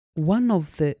one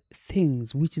of the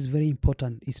things which is very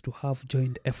important is to have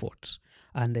joint efforts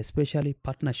and especially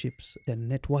partnerships and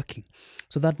networking,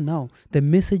 so that now the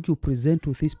message you present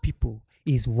to these people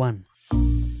is one.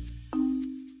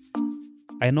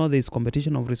 I know there is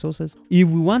competition of resources. If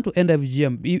we want to end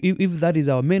FGM, if that is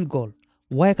our main goal,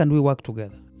 why can't we work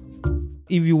together?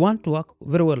 If you want to work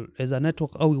very well as a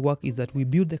network, how we work is that we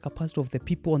build the capacity of the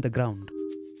people on the ground.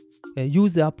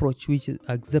 Use the approach which is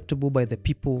acceptable by the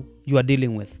people you are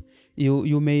dealing with.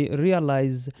 You may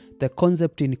realize the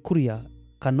concept in Korea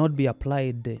cannot be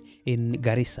applied in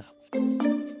Garissa.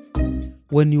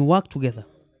 When you work together,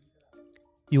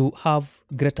 you have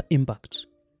greater impact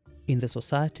in the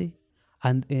society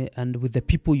and with the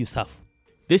people you serve.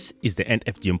 This is the End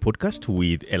FGM Podcast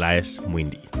with Elias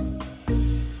Muindi.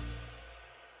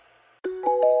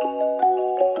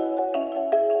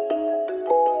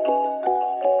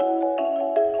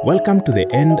 Welcome to the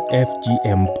End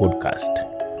FGM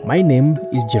Podcast. My name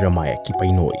is Jeremiah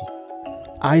Kipainoi.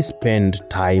 I spend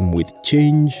time with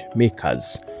change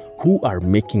makers who are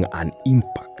making an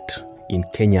impact in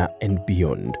Kenya and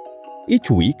beyond. Each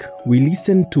week, we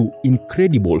listen to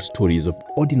incredible stories of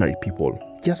ordinary people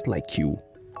just like you,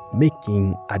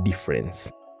 making a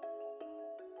difference.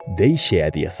 They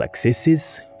share their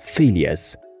successes,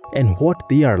 failures, and what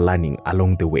they are learning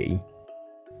along the way.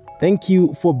 Thank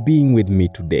you for being with me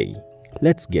today.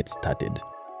 Let's get started.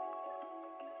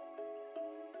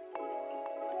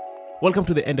 Welcome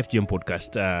to the End FGM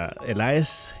Podcast.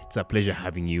 Elias, it's a pleasure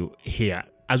having you here.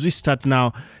 As we start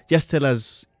now, just tell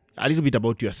us a little bit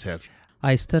about yourself.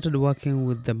 I started working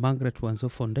with the Margaret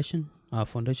Wanzo Foundation, a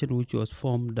foundation which was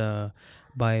formed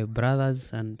by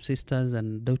brothers and sisters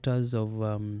and daughters of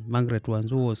Margaret Wanzo,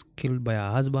 who was killed by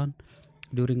her husband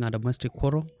during a domestic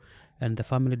quarrel. And the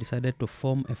family decided to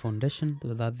form a foundation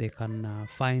so that they can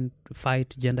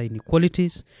fight gender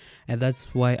inequalities. And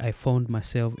that's why I found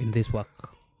myself in this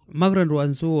work. Margaret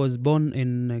Wanzo was born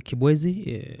in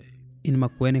Kibwezi in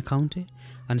Makueni County,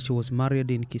 and she was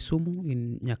married in Kisumu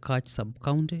in Nyakach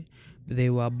sub-county. They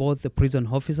were both the prison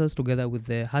officers together with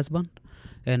their husband.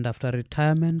 And after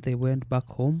retirement, they went back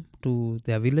home to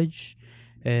their village.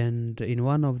 And in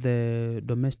one of the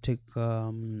domestic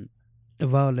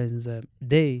violence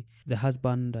day, the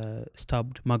husband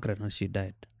stabbed Margaret and she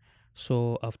died.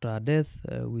 So after her death,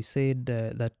 we said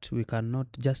that we cannot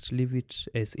just leave it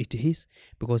as it is,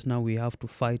 because now we have to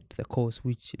fight the cause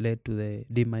which led to the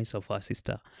demise of our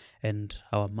sister and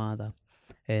our mother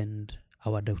and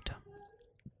our daughter.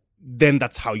 Then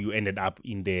that's how you ended up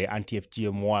in the Anti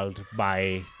FGM world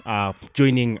by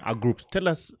joining a group. Tell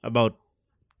us about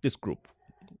this group.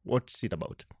 What's it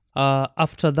about?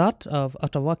 After that,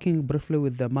 after working briefly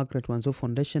with the Margaret Wanzo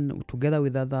Foundation, together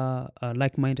with other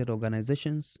like-minded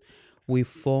organizations, we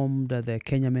formed the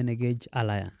Kenya Men Engage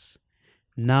Alliance.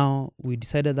 Now we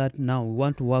decided that now we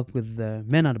want to work with the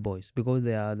men and boys, because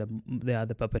they are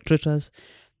the perpetrators.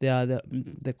 They are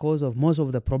the cause of most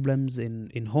of the problems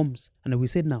in homes. And we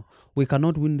said now we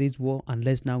cannot win this war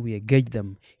unless now we engage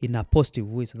them in a positive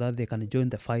way, so that they can join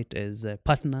the fight as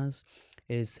partners,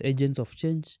 as agents of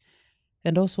change,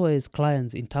 and also as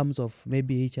clients in terms of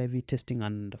maybe HIV testing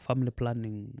and family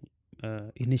planning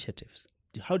initiatives.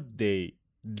 How did the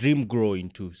dream grow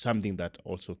into something that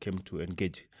also came to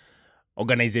engage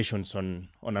organizations on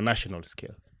a national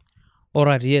scale? All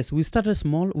right, yes. We started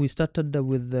small. We started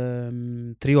with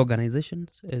 3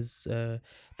 organizations as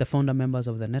the founder members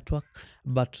of the network.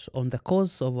 But on the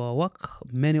course of our work,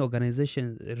 many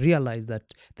organizations realized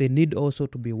that they need also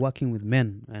to be working with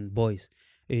men and boys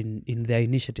in their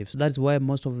initiatives. That's why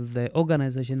most of the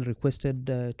organizations requested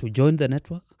to join the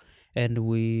network, and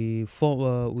we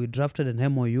drafted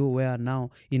an MOU where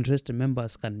now interested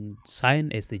members can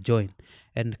sign as they join.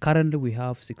 And currently we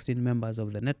have 16 members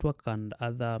of the network and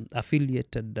other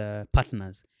affiliated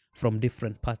partners from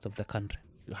different parts of the country.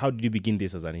 How did you begin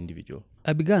this as an individual?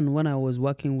 I began when I was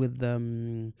working with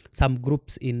some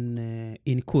groups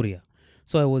in Korea.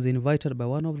 So I was invited by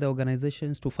one of the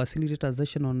organizations to facilitate a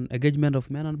session on engagement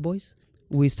of men and boys.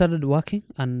 We started working,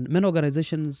 and many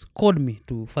organizations called me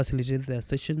to facilitate their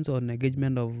sessions on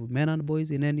engagement of men and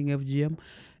boys in ending FGM.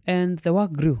 And the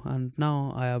work grew, and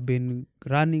now I have been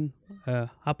running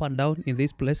up and down in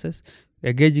these places,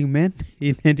 engaging men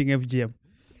in ending FGM.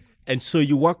 And so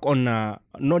you work on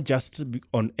not just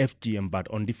on FGM,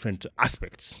 but on different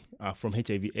aspects, from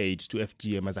HIV/AIDS to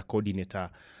FGM as a coordinator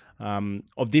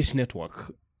of this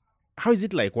network. How is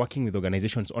it like working with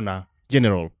organizations on a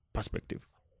general perspective?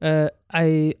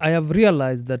 I have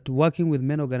realized that working with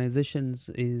men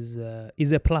organizations is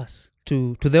a plus,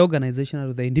 to the organization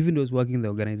or the individuals working in the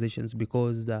organizations,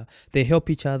 because they help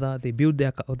each other, they build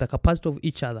the capacity of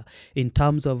each other in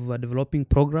terms of developing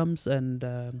programs and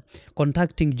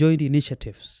conducting joint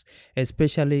initiatives,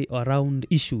 especially around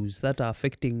issues that are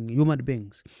affecting human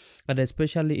beings. And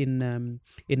especially in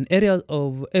areas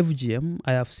of FGM,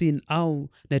 I have seen how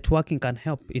networking can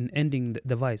help in ending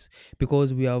the vice,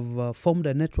 because we have formed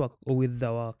a network with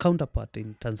our counterpart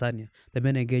in Tanzania, the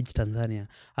Men Engage Tanzania,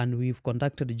 and we've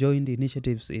conducted joint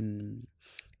initiatives in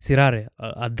Sirare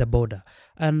at the border.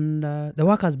 And the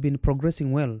work has been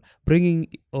progressing well, bringing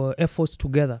efforts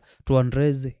together to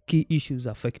address key issues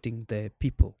affecting the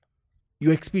people.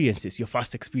 Your experiences, your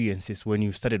first experiences when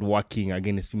you started working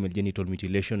against female genital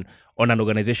mutilation on an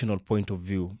organizational point of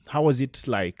view, how was it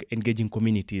like engaging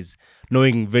communities,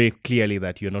 knowing very clearly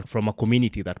that you're not from a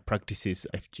community that practices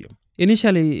FGM?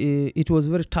 Initially, it was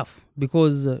very tough,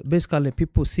 because basically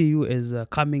people see you as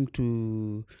coming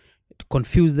to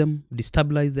confuse them,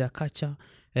 destabilize their culture,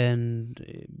 and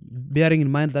bearing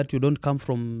in mind that you don't come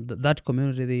from that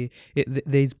community,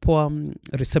 there is poor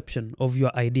reception of your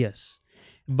ideas.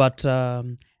 But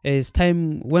as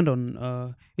time went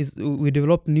on, we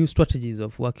developed new strategies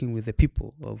of working with the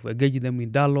people, of engaging them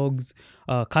in dialogues,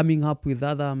 coming up with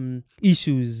other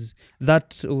issues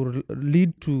that will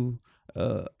lead to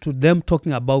them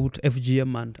talking about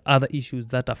FGM and other issues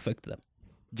that affect them.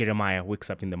 Jeremiah wakes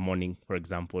up in the morning, for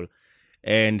example,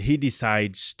 and he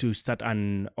decides to start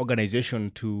an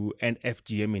organization to end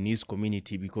FGM in his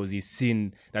community because he's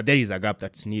seen that there is a gap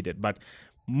that's needed. But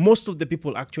most of the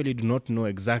people actually do not know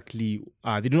exactly,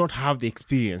 they do not have the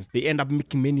experience. They end up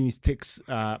making many mistakes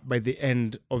by the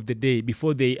end of the day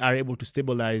before they are able to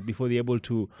stabilize, before they're able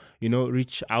to,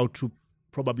 reach out to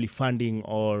probably funding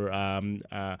or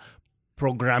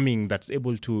programming that's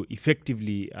able to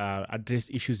effectively address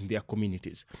issues in their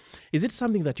communities. Is it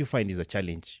something that you find is a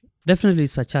challenge? Definitely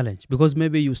it's a challenge, because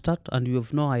maybe you start and you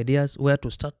have no ideas where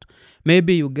to start.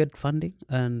 Maybe you get funding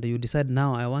and you decide,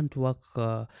 now I want to work,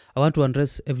 I want to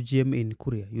address FGM in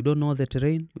Korea. You don't know the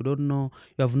terrain, you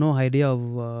have no idea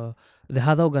of the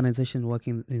other organizations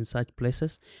working in such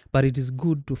places, but it is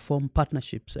good to form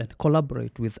partnerships and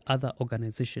collaborate with other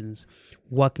organizations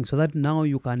working, so that now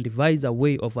you can devise a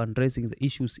way of addressing the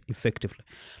issues effectively.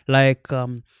 Like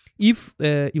if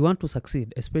you want to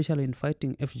succeed, especially in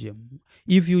fighting FGM,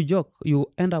 if you joke, you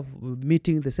end up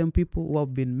meeting the same people who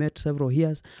have been met several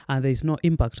years and there is no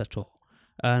impact at all.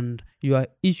 And your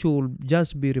issue will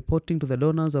just be reporting to the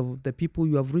donors of the people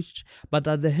you have reached. But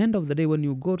at the end of the day, when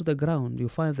you go to the ground, you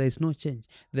find there is no change.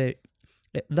 That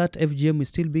FGM is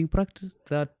still being practiced,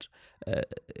 that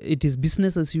it is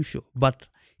business as usual. But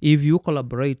if you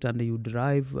collaborate and you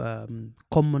derive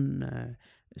common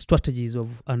strategies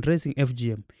of addressing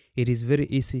FGM, it is very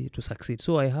easy to succeed.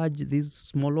 So I urge these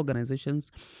small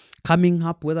organizations coming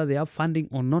up, whether they have funding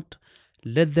or not,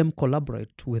 let them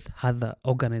collaborate with other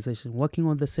organizations working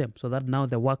on the same, so that now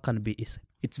the work can be easy.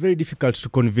 It's very difficult to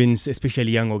convince,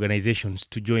 especially young organizations,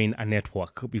 to join a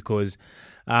network, because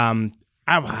I've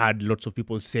had lots of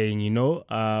people saying,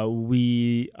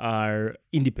 we are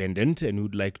independent and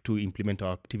would like to implement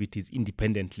our activities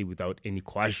independently without any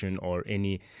coercion or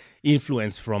any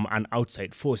influence from an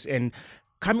outside force. And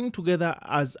coming together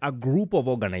as a group of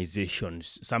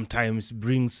organizations sometimes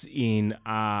brings in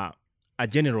a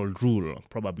general rule,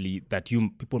 probably, that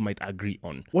people might agree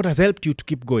on. What has helped you to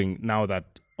keep going now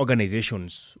that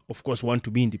organizations, of course, want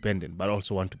to be independent, but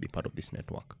also want to be part of this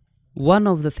network? One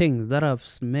of the things that have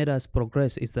made us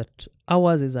progress is that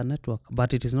ours is a network,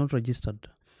 but it is not registered.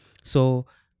 So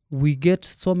we get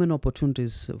so many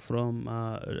opportunities from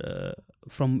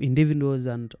individuals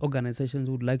and organizations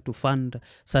who would like to fund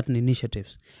certain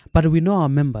initiatives. But we know our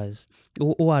members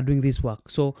who are doing this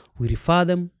work. So we refer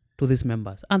them to these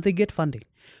members and they get funding.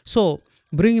 So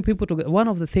bringing people together, one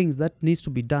of the things that needs to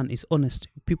be done is honesty.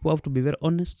 People have to be very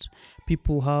honest.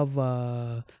 People have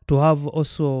to have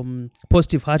also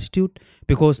positive attitude,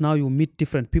 because now you meet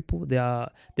different people. There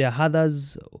are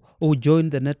others who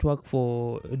join the network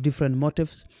for different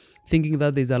motives, thinking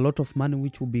that there's a lot of money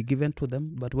which will be given to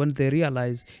them. But when they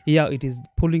realize, it is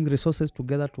pulling resources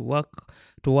together to work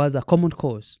towards a common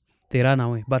cause, they run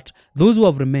away. But those who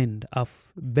have remained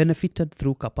have benefited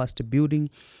through capacity building,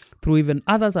 through even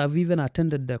others have even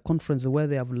attended the conference where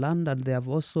they have learned, and they have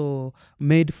also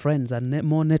made friends and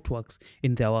more networks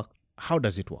in their work. How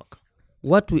does it work?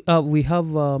 What we have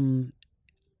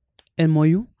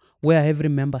MOU where every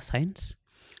member signs,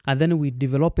 and then we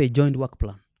develop a joint work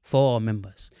plan for our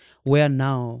members, where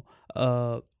now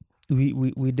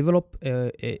we develop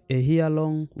a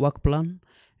year-long work plan,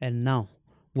 and now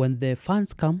when the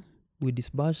funds come, we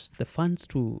disburse the funds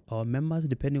to our members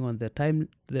depending on the time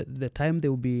they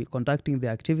will be conducting the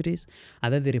activities,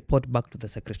 and then they report back to the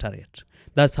secretariat.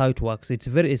 That's how it works. It's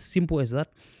very as simple as that.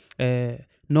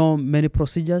 No many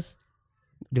procedures.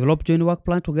 Develop joint work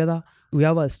plan together. We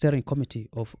have a steering committee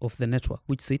of the network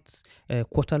which sits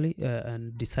quarterly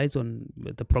and decides on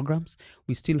the programs.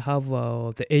 We still have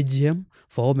the AGM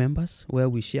for all members where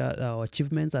we share our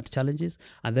achievements and challenges,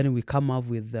 and then we come up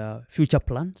with future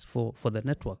plans for the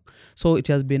network. So it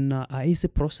has been an easy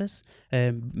process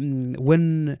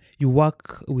when you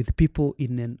work with people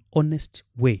in an honest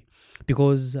way,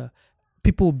 because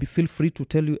people will feel free to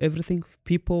tell you everything.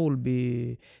 People will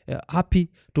be happy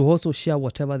to also share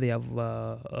whatever they have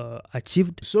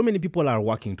achieved. So many people are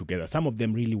working together. Some of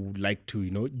them really would like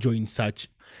to, join such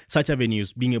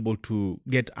avenues, being able to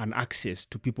get an access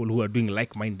to people who are doing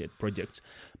like-minded projects,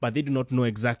 but they do not know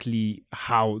exactly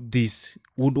how this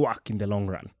would work in the long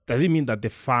run. Does it mean that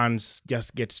the funds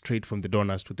just get straight from the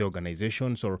donors to the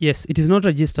organizations? Or Yes, it is not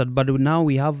registered, but now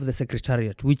we have the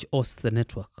secretariat which hosts the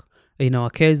network. In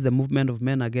our case, the Movement of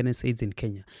Men Against AIDS in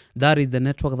Kenya. That is the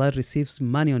network that receives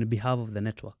money on behalf of the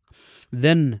network.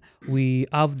 Then we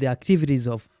have the activities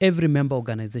of every member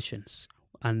organizations.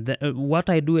 And what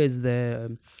I do as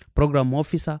the program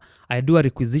officer, I do a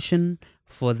requisition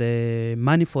for the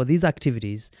money for these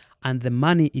activities, and the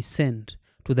money is sent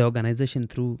to the organization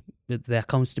through the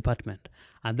accounts department.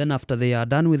 And then after they are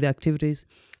done with the activities,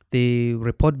 they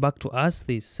report back to us.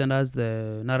 They send us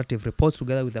the narrative reports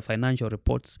together with the financial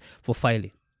reports for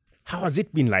filing. How has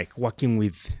it been like working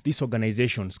with these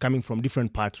organizations coming from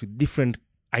different parts with different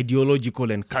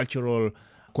ideological and cultural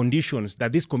conditions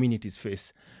that these communities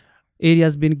face? It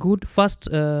has been good. First,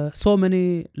 so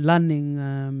many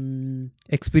learning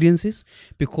experiences,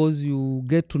 because you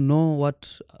get to know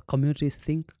what communities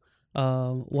think,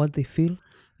 what they feel,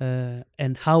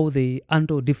 and how they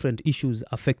handle different issues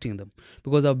affecting them.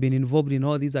 Because I've been involved in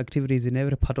all these activities in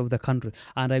every part of the country,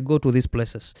 and I go to these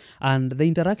places. And the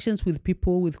interactions with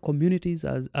people, with communities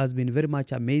has been very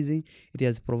much amazing. It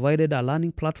has provided a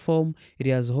learning platform. It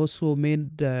has also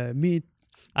made me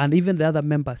and even the other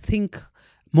members think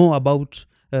more about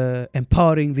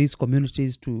empowering these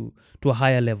communities to a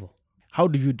higher level. How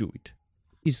do you do it?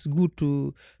 It's good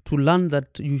to learn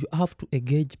that you have to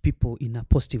engage people in a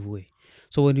positive way.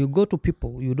 So when you go to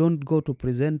people, you don't go to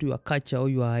present your culture or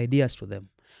your ideas to them,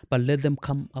 but let them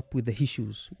come up with the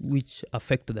issues which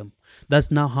affect them. That's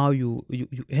now how you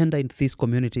enter into these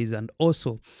communities, and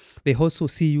also they also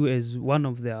see you as one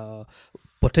of their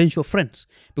potential friends,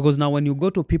 because now when you go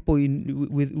to people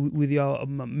with your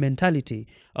mentality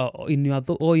in your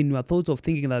thoughts of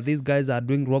thinking that these guys are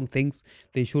doing wrong things,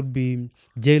 they should be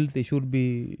jailed, they should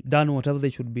be done whatever they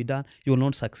should be done, you will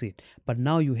not succeed. But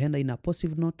now you enter in a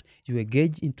positive note, you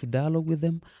engage into dialogue with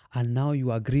them, and now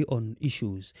you agree on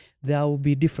issues. There will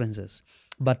be differences,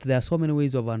 but there are so many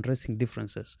ways of addressing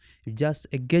differences. You just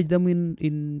engage them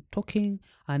in talking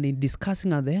and in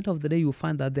discussing. At the end of the day, you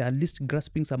find that they are at least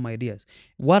grasping some ideas.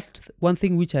 One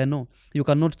thing which I know, you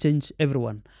cannot change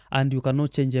everyone and you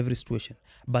cannot change every situation.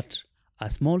 But a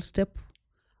small step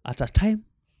at a time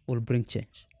will bring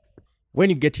change. When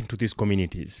you get into these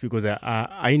communities, because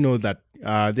I know that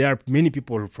there are many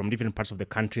people from different parts of the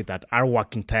country that are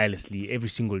working tirelessly every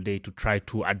single day to try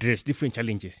to address different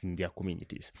challenges in their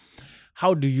communities.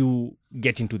 How do you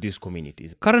get into these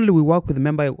communities? Currently, we work with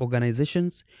member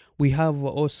organizations. We have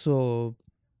also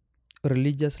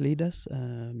religious leaders,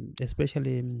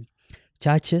 especially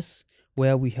churches,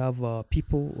 where we have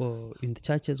people in the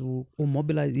churches who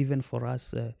mobilize even for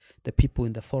us, the people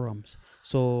in the forums.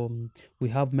 So we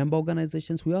have member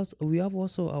organizations. We have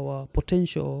also our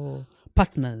potential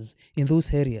partners in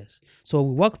those areas. So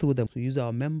we work through them. We use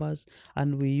our members,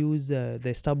 and we use the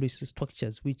established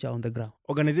structures which are on the ground.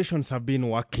 Organizations have been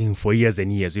working for years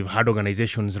and years. We've had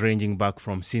organizations ranging back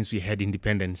from since we had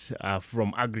independence,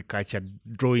 from agriculture,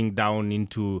 drawing down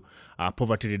into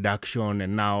poverty reduction.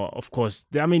 And now, of course,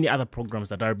 there are many other programs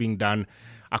that are being done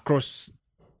across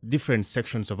different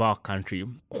sections of our country.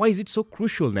 Why is it so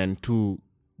crucial then to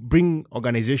bring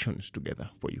organizations together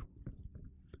for you?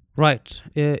 Right.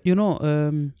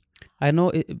 I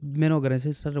know many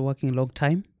organizations started working a long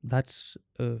time. That's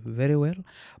very well.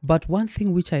 But one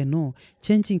thing which I know,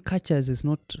 changing cultures is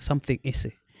not something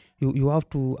easy. You have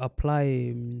to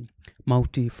apply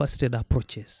multifaceted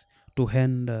approaches to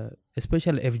end,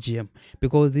 especially FGM,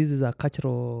 because this is a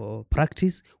cultural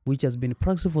practice which has been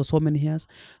practiced for so many years.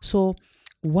 So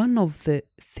one of the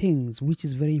things which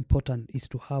is very important is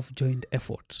to have joint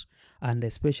efforts, and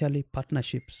especially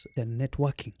partnerships and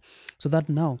networking, so that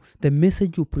now the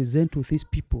message you present to these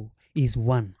people is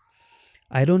one.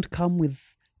 I don't come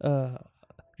with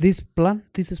this plan,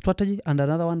 this strategy, and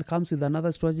another one comes with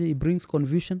another strategy. It brings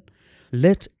confusion.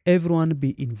 Let everyone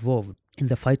be involved in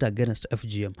the fight against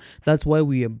FGM. That's why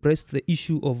we embrace the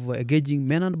issue of engaging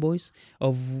men and boys,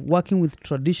 of working with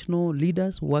traditional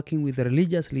leaders, working with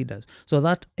religious leaders, so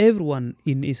that everyone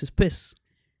in his space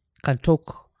can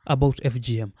talk about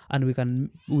FGM, and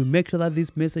we make sure that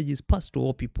this message is passed to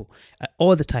all people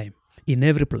all the time, in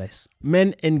every place.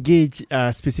 Men Engage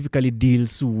specifically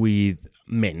deals with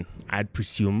men, I'd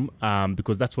presume,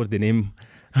 because that's what the name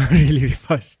really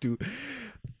refers to.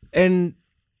 And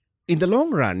in the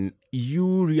long run,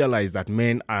 you realize that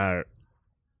men are,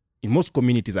 in most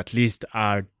communities at least,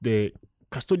 are the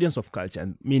custodians of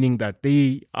culture, meaning that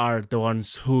they are the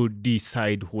ones who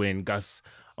decide when girls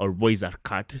or boys are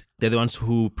cut. They're the ones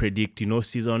who predict,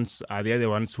 seasons. They're the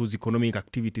ones whose economic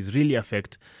activities really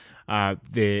affect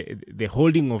the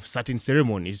holding of certain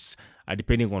ceremonies,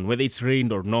 depending on whether it's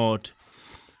rained or not.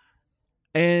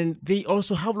 And they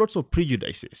also have lots of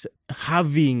prejudices,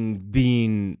 having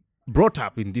been brought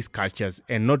up in these cultures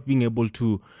and not being able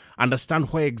to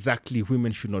understand why exactly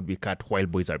women should not be cut while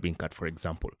boys are being cut, for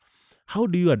example. How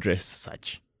do you address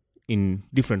such in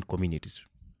different communities?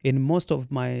 In most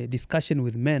of my discussion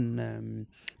with men,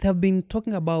 they have been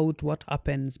talking about what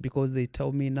happens, because they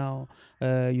tell me now,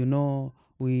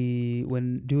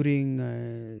 when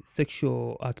during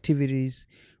sexual activities,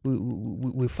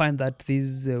 we find that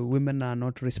these women are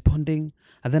not responding.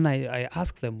 And then I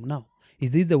ask them, now,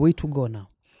 is this the way to go now?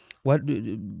 What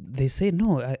they say,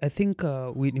 no, I think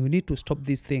we need to stop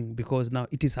this thing, because now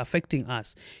it is affecting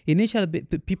us. Initially,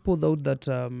 people thought that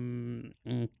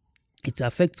it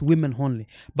affects women only.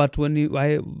 But when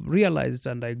I realized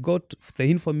and I got the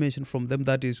information from them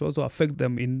that it also affects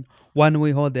them in one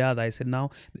way or the other, I said,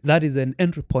 now that is an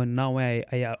entry point now where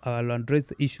I'll address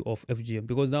the issue of FGM,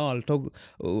 because now I'll talk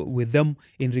with them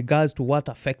in regards to what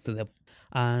affects them.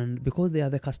 And because they are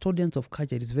the custodians of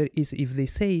culture, it is very easy. If they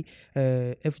say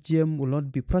FGM will not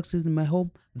be practiced in my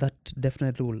home, that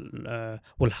definitely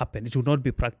will happen. It will not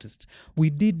be practiced. We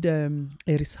did a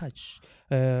research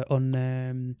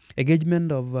on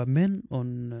engagement of men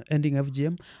on ending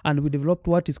FGM, and we developed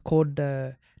what is called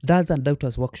dads and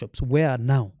daughters workshops, where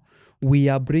now we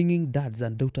are bringing dads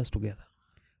and daughters together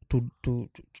to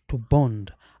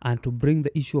bond and to bring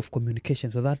the issue of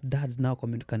communication, so that dads now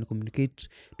can communicate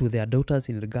to their daughters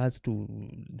in regards to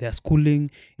their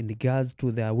schooling, in regards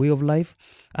to their way of life.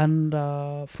 And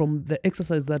from the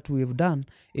exercise that we have done,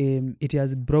 it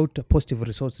has brought positive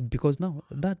results, because now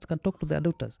dads can talk to their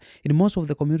daughters. In most of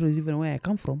the communities, even where I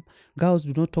come from, girls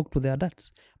do not talk to their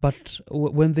dads. But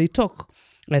when they talk,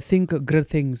 I think great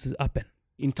things happen.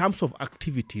 In terms of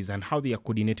activities and how they are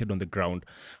coordinated on the ground,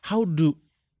 how do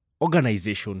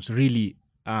organizations really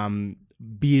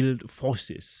build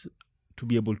forces to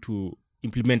be able to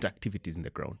implement activities in the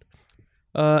ground?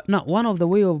 Now, one of the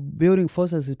way of building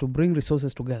forces is to bring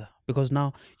resources together, because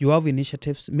now you have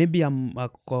initiatives. Maybe I'm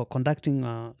conducting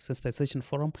a sensitization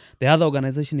forum. The other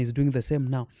organization is doing the same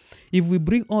now. If we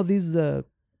bring all these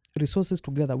resources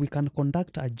together, we can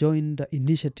conduct a joint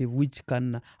initiative which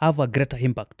can have a greater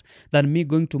impact than me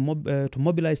going to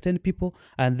mobilize 10 people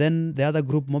and then the other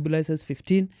group mobilizes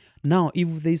 15. Now,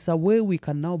 if there's a way we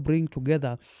can now bring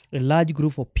together a large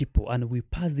group of people and we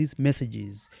pass these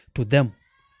messages to them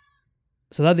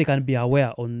so that they can be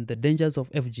aware on the dangers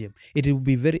of FGM, it will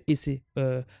be very easy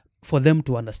for them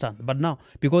to understand. But now,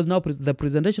 because now the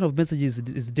presentation of messages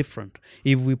is different.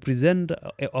 If we present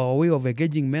a way of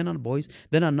engaging men and boys,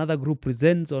 then another group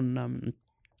presents on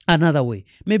another way.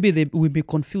 Maybe we may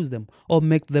confuse them or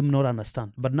make them not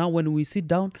understand. But now when we sit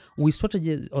down, we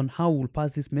strategize on how we'll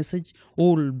pass this message,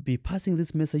 or we'll be passing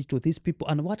this message to these people,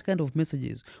 and what kind of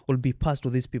messages will be passed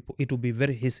to these people. It will be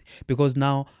very easy, because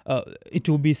now it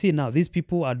will be seen now these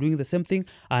people are doing the same thing,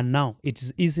 and now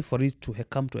it's easy for it to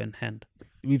come to an end.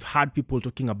 We've had people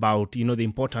talking about, the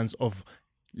importance of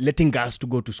letting girls to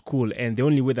go to school, and the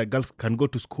only way that girls can go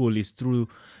to school is through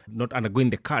not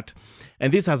undergoing the cut.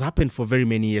 And this has happened for very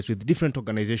many years with different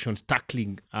organizations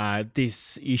tackling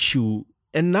this issue.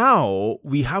 And now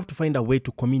we have to find a way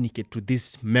to communicate to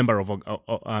this member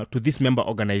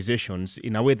organizations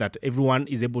in a way that everyone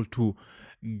is able to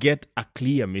get a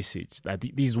clear message that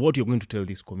this is what you're going to tell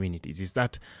these communities. Is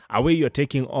that a way you're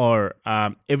taking, or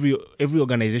every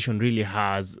organization really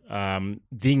has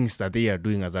things that they are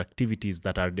doing as activities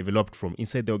that are developed from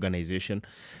inside the organization,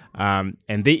 and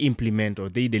they implement or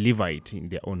they deliver it in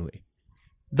their own way?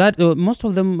 That most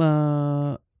of them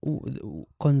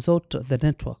consult the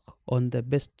network on the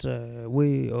best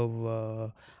way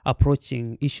of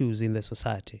approaching issues in the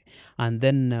society. And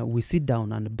then we sit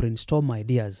down and brainstorm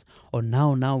ideas on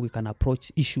now we can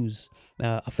approach issues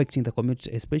affecting the community,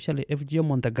 especially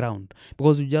FGM on the ground,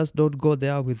 because you just don't go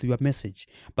there with your message.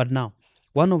 But now,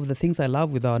 one of the things I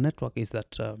love with our network is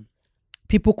that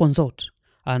people consult.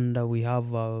 And we have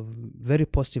very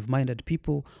positive-minded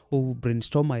people who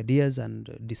brainstorm ideas and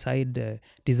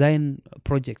design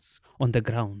projects on the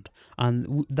ground.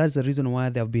 And that's the reason why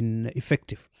they have been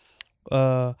effective.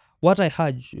 What I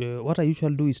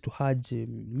usually do is to urge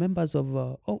members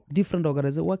of different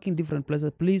organizations working different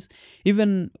places. Please,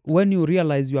 even when you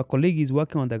realize your colleague is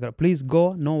working on the ground, please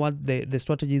go know what the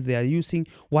strategies they are using,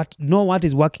 know what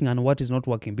is working and what is not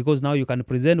working. Because now you can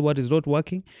present what is not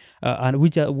working, and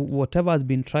whatever has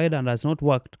been tried and has not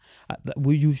worked,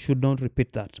 you should not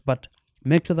repeat that. But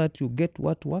make sure that you get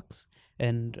what works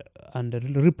and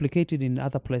replicate it in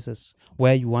other places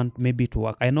where you want maybe to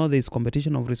work. I know there's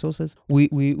competition of resources. We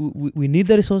need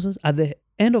the resources. At the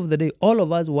end of the day, all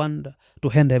of us want to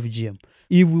end FGM.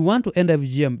 If we want to end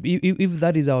FGM, if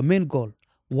that is our main goal,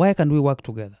 why can't we work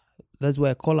together? That's why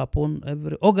I call upon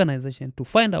every organization to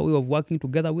find a way of working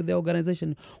together with the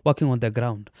organization working on the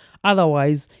ground.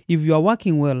 Otherwise, if you are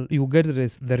working well, you get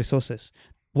the resources.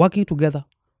 Working together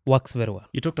works very well.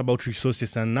 You talked about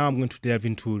resources, and now I'm going to delve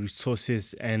into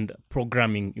resources and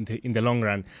programming in the long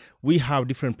run. We have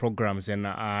different programs and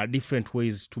different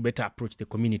ways to better approach the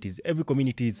communities. Every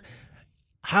communities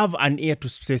have an ear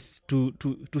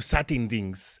to certain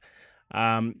things.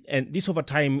 And this over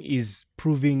time is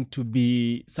proving to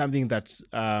be something that's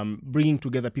bringing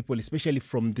together people, especially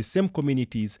from the same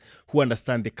communities, who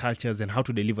understand the cultures and how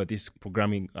to deliver this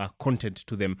programming content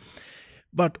to them.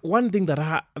 But one thing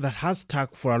that has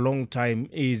stuck for a long time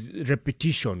is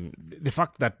repetition. The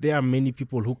fact that there are many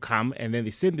people who come and then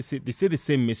they say the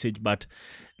same message, but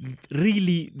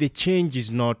really the change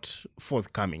is not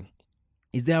forthcoming.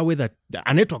 Is there a way that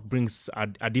a network brings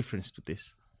a difference to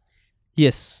this?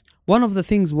 Yes. One of the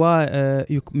things why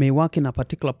you may work in a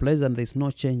particular place and there's no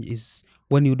change is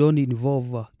when you don't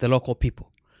involve the local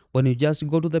people. When you just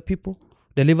go to the people,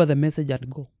 deliver the message and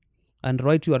go. And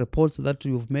write your reports that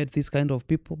you've met this kind of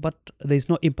people, but there is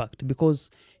no impact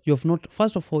because you have not.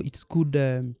 First of all, it's good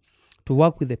to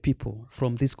work with the people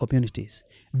from these communities,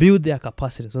 build their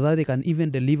capacity so that they can even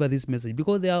deliver this message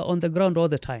because they are on the ground all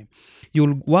the time.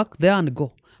 You'll work there and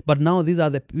go, but now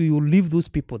you leave those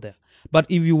people there. But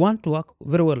if you want to work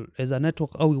very well as a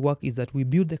network, how we work is that we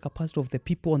build the capacity of the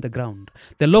people on the ground,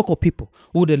 the local people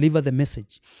who deliver the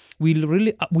message. We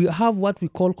have what we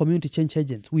call community change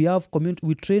agents. We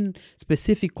train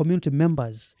specific community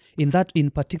members in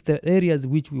particular areas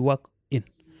which we work in,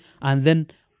 and then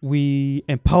we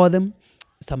empower them.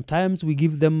 Sometimes we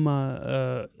give them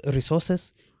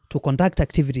resources to conduct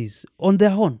activities on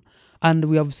their own. And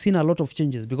we have seen a lot of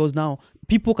changes because now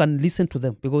people can listen to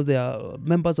them because they are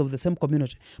members of the same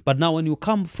community. But now when you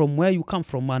come from where you come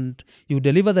from and you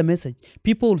deliver the message,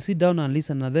 people will sit down and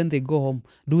listen and then they go home,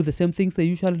 do the same things they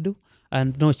usually do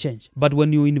and no change. But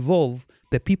when you involve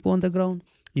the people on the ground,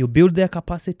 you build their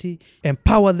capacity,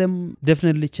 empower them,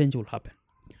 definitely change will happen.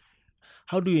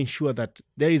 How do you ensure that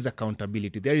there is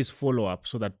accountability, there is follow-up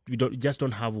so that you just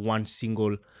don't have one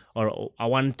single or a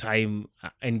one-time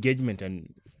engagement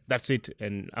and that's it,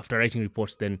 and after writing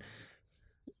reports, then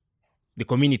the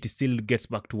community still gets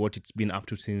back to what it's been up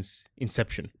to since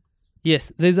inception?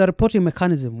 Yes, there's a reporting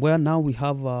mechanism where now we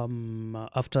have,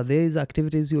 after these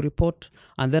activities you report,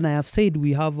 and then I have said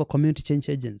we have community change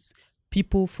agents,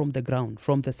 people from the ground,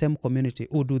 from the same community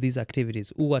who do these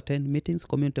activities, who attend meetings,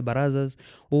 community barazas,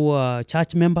 who are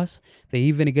church members. They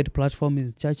even get platforms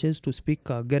in churches to speak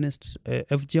against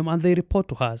FGM, and they report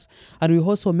to us. And we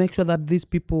also make sure that these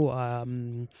people are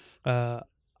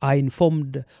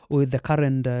informed with the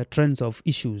current trends of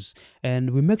issues. And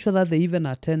we make sure that they even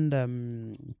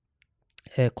attend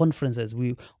conferences.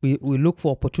 We look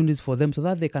for opportunities for them so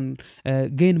that they can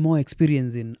gain more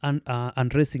experience in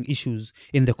addressing issues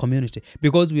in the community.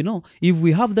 Because we know if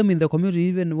we have them in the community,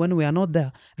 even when we are not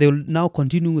there, they will now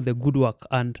continue with the good work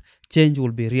and change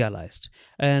will be realized.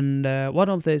 And one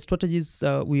of the strategies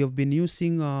we have been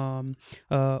using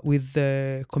with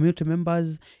the community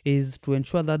members is to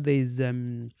ensure that there is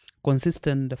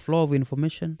consistent flow of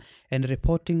information and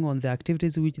reporting on the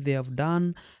activities which they have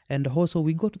done. And also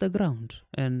we go to the ground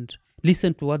and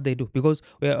listen to what they do, because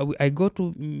I go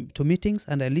to meetings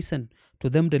and I listen to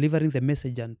them delivering the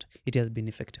message, and it has been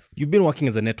effective. You've been working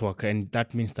as a network, and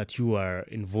that means that you are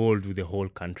involved with the whole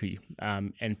country,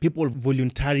 and people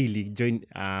voluntarily join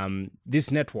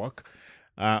this network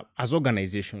as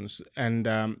organizations, and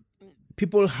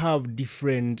people have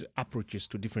different approaches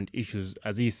to different issues.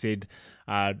 As he said,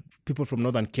 people from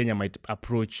northern Kenya might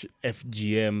approach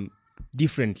FGM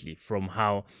differently from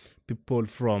how people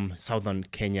from southern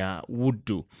Kenya would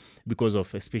do, because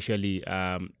of especially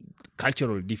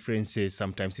cultural differences,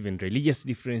 sometimes even religious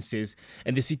differences,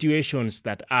 and the situations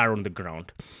that are on the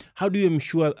ground. How do you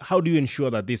ensure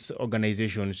that these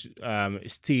organizations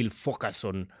still focus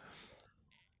on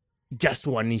just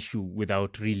one issue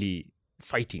without really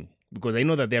fighting? Because I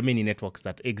know that there are many networks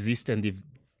that exist and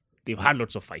they've had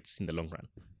lots of fights in the long run.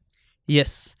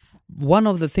 Yes. One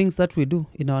of the things that we do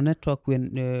in our network,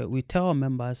 when we tell our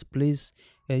members, please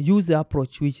use the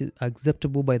approach which is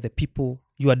acceptable by the people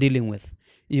you are dealing with.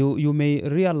 You may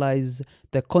realize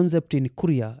the concept in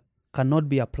Kuria cannot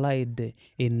be applied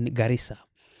in Garissa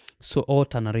or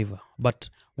Tana River. But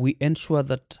we ensure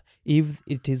that if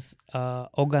it is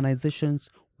organizations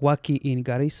working in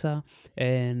Garissa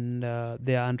and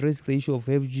they are addressing the issue of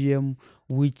FGM,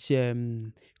 which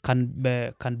can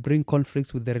bring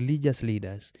conflicts with the religious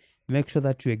leaders, make sure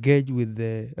that you engage with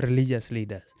the religious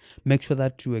leaders. Make sure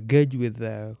that you engage with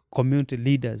the community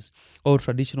leaders or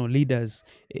traditional leaders,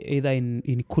 either in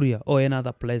Kuria or any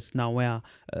other place now where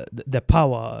the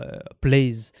power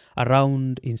plays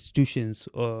around institutions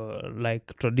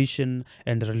like tradition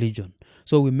and religion.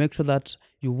 So we make sure that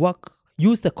you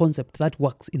use the concept that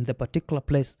works in the particular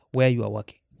place where you are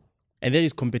working. And there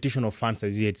is competition of funds,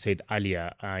 as you had said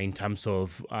earlier, in terms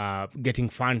of getting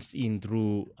funds in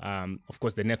through, of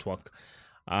course, the network.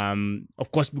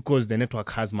 Of course, because the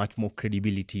network has much more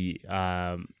credibility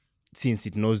since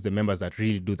it knows the members that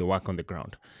really do the work on the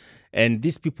ground. And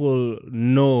these people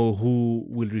know who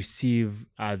will receive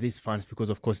these funds because,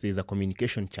 of course, there is a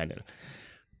communication channel.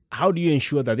 How do you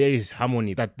ensure that there is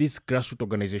harmony, that these grassroots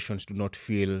organizations do not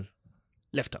feel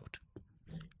left out?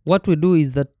 What we do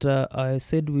is that I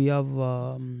said we have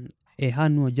a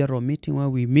annual general meeting where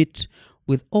we meet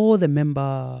with all the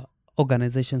member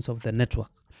organizations of the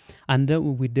network. And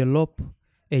then we develop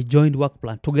a joint work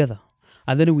plan together.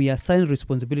 And then we assign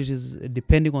responsibilities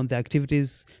depending on the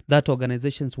activities that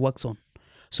organizations works on.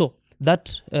 So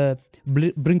that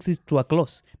brings it to a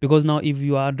close. Because now if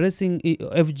you are addressing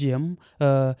FGM,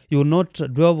 you will not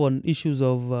dwell on issues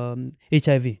of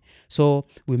HIV. So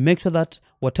we make sure that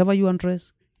whatever you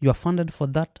address, you are funded for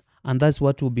that, and that's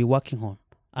what we'll be working on.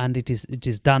 And it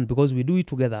is done because we do it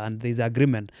together and there's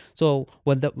agreement. So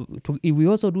we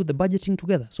also do the budgeting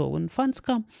together. So when funds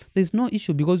come, there's no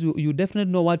issue because you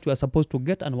definitely know what you are supposed to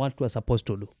get and what you are supposed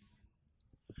to do.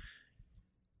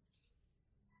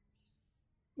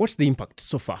 What's the impact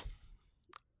so far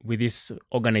with these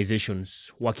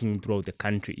organizations working throughout the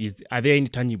country? Are there any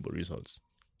tangible results?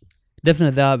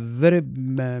 Definitely, there are very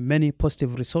many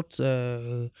positive results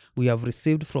we have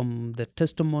received from the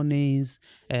testimonies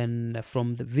and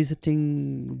from the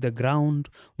visiting the ground.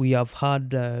 We have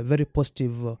had very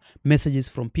positive messages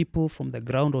from people from the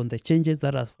ground on the changes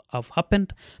that have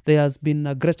happened. There has been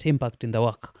a great impact in the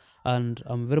work. And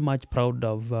I'm very much proud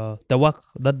of the work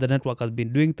that the network has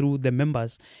been doing through the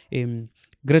members.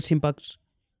 Great impact,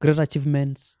 great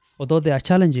achievements. Although there are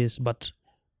challenges, but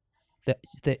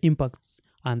the impacts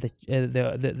and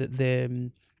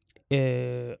the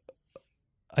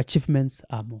achievements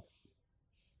are more.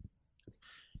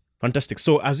 Fantastic.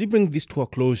 So as we bring this to a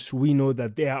close, we know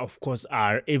that there, of course,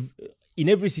 are in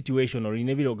every situation or in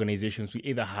every organization, we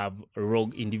either have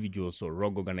rogue individuals or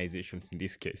rogue organizations in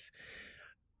this case.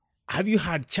 Have you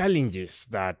had challenges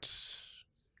that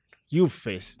you've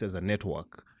faced as a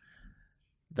network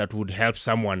that would help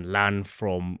someone learn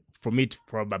from it?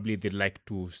 Probably they'd like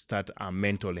to start a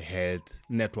mental health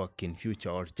network in future,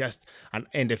 or just an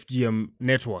End FGM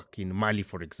network in Mali,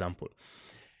 for example.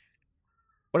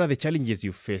 What are the challenges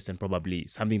you've faced, and probably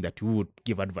something that you would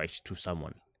give advice to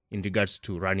someone in regards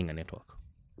to running a network?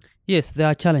 Yes, there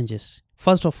are challenges.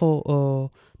 First of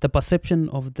all, the perception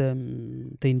of the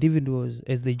individuals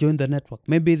as they join the network.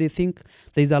 Maybe they think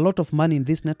there's a lot of money in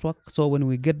this network, so when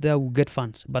we get there, we'll get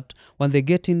funds. But when they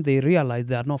get in, they realize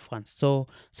there are no funds. So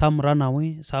some run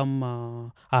away, some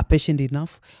are patient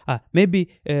enough. Maybe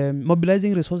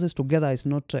mobilizing resources together is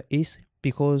not easy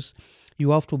because you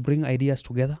have to bring ideas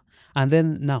together. And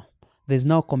then now, there's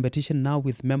now competition now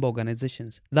with member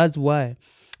organizations. That's why,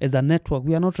 as a network,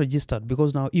 we are not registered,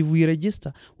 because now if we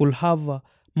register, we'll have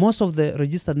most of the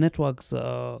registered networks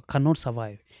cannot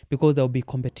survive because there will be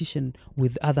competition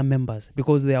with other members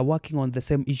because they are working on the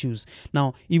same issues.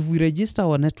 Now, if we register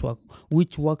our network,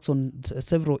 which works on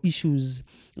several issues,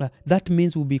 that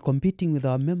means we'll be competing with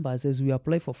our members as we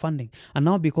apply for funding. And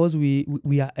now, because we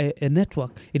are a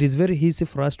network, it is very easy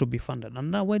for us to be funded.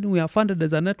 And now when we are funded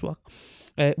as a network,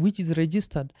 which is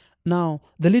registered. Now,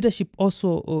 the leadership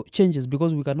also changes,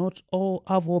 because we cannot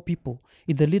have all people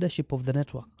in the leadership of the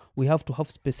network. We have to have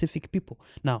specific people.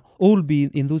 Now, all will be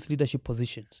in those leadership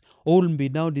positions. All will be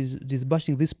now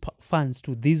disbursing these funds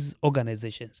to these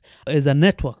organizations. As a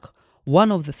network,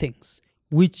 one of the things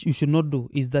which you should not do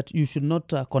is that you should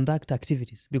not conduct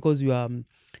activities, because you are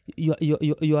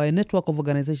a network of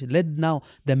organization. Let now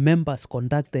the members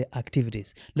conduct their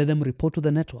activities. Let them report to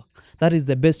the network. That is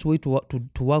the best way to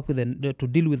work with to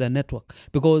deal with a network.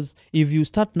 Because if you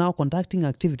start now conducting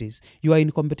activities, you are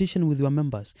in competition with your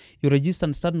members. You register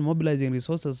and start mobilizing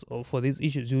resources for these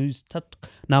issues. You start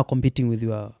now competing with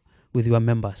your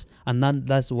members, and then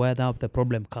that's where now the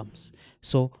problem comes.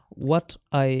 So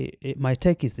my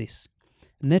take is this: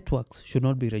 networks should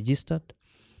not be registered.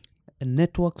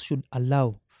 Networks should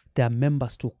allow their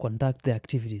members to conduct their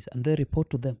activities, and they report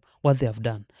to them what they have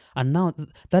done. And now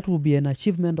that will be an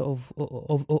achievement of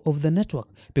the network,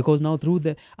 because now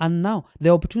the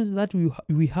opportunities that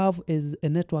we have as a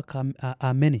network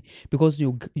are many, because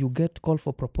you get call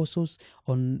for proposals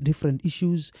on different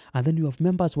issues, and then you have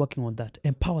members working on that.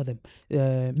 Empower them,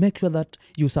 make sure that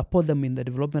you support them in the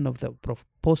development of the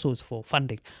proposals for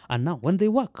funding. And now when they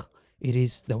work, it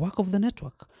is the work of the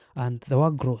network, and the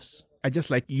work grows. I'd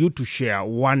just like you to share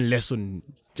one lesson,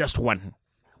 just one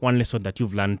lesson that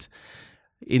you've learned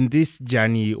in this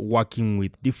journey working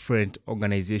with different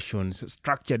organizations,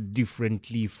 structured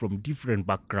differently from different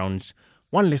backgrounds.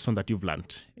 One lesson that you've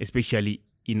learned, especially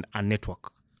in a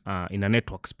network, in a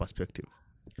network's perspective.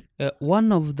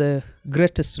 One of the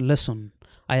greatest lessons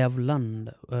I have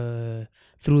learned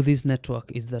through this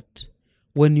network is that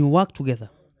when you work together,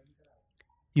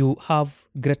 you have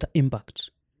greater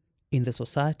impact in the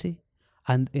society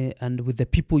and with the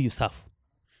people you serve,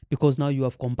 because now you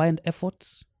have combined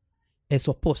efforts as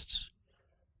opposed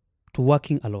to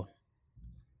working alone.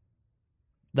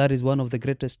 That is one of the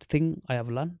greatest thing I have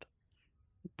learned.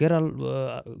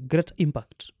 Great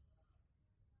impact,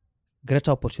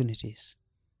 greater opportunities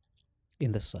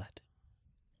in the society.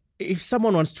 If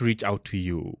someone wants to reach out to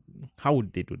you, how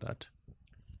would they do that?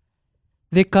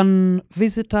 They can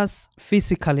visit us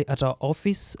physically at our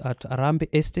office at Arambe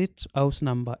Estate, house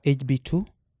number HB2.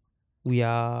 We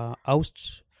are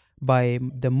housed by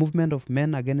the Movement of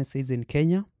Men Against AIDS in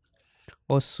Kenya.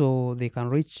 Also, they can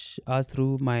reach us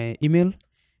through my email,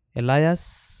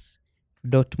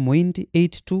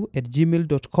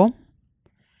 elias.muindi82@gmail.com.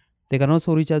 They can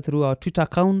also reach us through our Twitter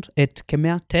account at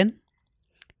Kemea10.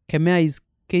 Kemea is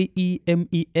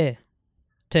KEMEA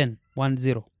 10.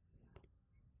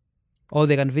 Or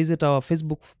they can visit our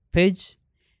Facebook page,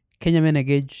 Kenya Men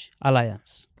Engage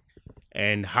Alliance.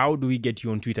 And how do we get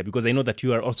you on Twitter? Because I know that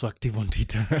you are also active on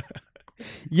Twitter.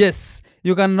 Yes,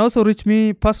 you can also reach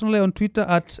me personally on Twitter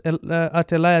at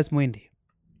Elias Muindi.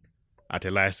 At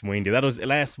Elias Muindi. That was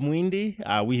Elias Muindi.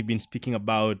 We've been speaking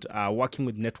about working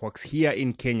with networks here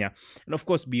in Kenya. And of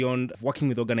course, beyond working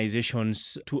with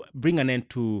organizations to bring an end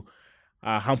to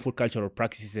harmful cultural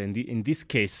practices. And in this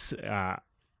case,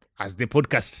 as the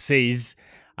podcast says,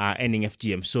 ending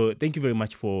FGM. So thank you very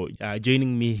much for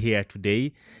joining me here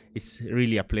today. It's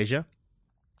really a pleasure.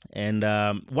 And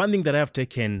one thing that I have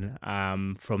taken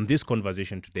from this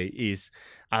conversation today is,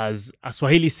 as a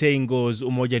Swahili saying goes,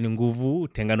 umoja ni nguvu,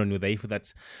 tengano ni udhaifu.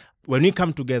 That's when we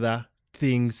come together,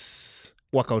 things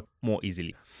work out more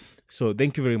easily. So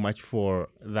thank you very much for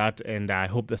that, and I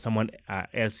hope that someone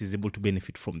else is able to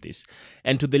benefit from this.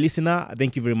 And to the listener,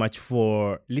 thank you very much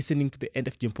for listening to the End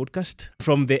FGM Podcast.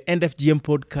 From the End FGM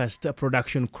Podcast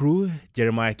production crew,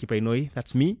 Jeremiah Kipainoi,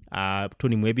 that's me,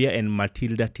 Tony Mwebia, and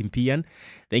Matilda Timpian.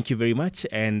 Thank you very much,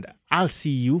 and I'll see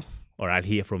you, or I'll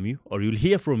hear from you, or you'll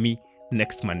hear from me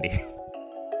next Monday.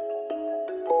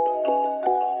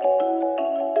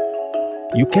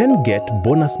 You can get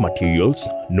bonus materials,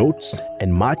 notes,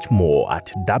 and much more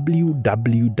at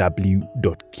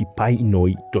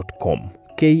www.kipainoi.com.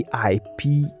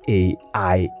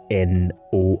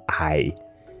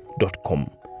 KIPAINOI.com.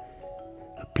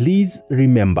 Please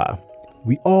remember,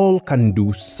 we all can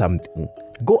do something.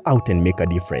 Go out and make a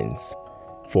difference.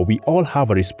 For we all have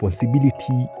a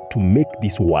responsibility to make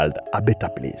this world a better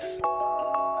place.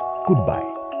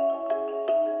 Goodbye.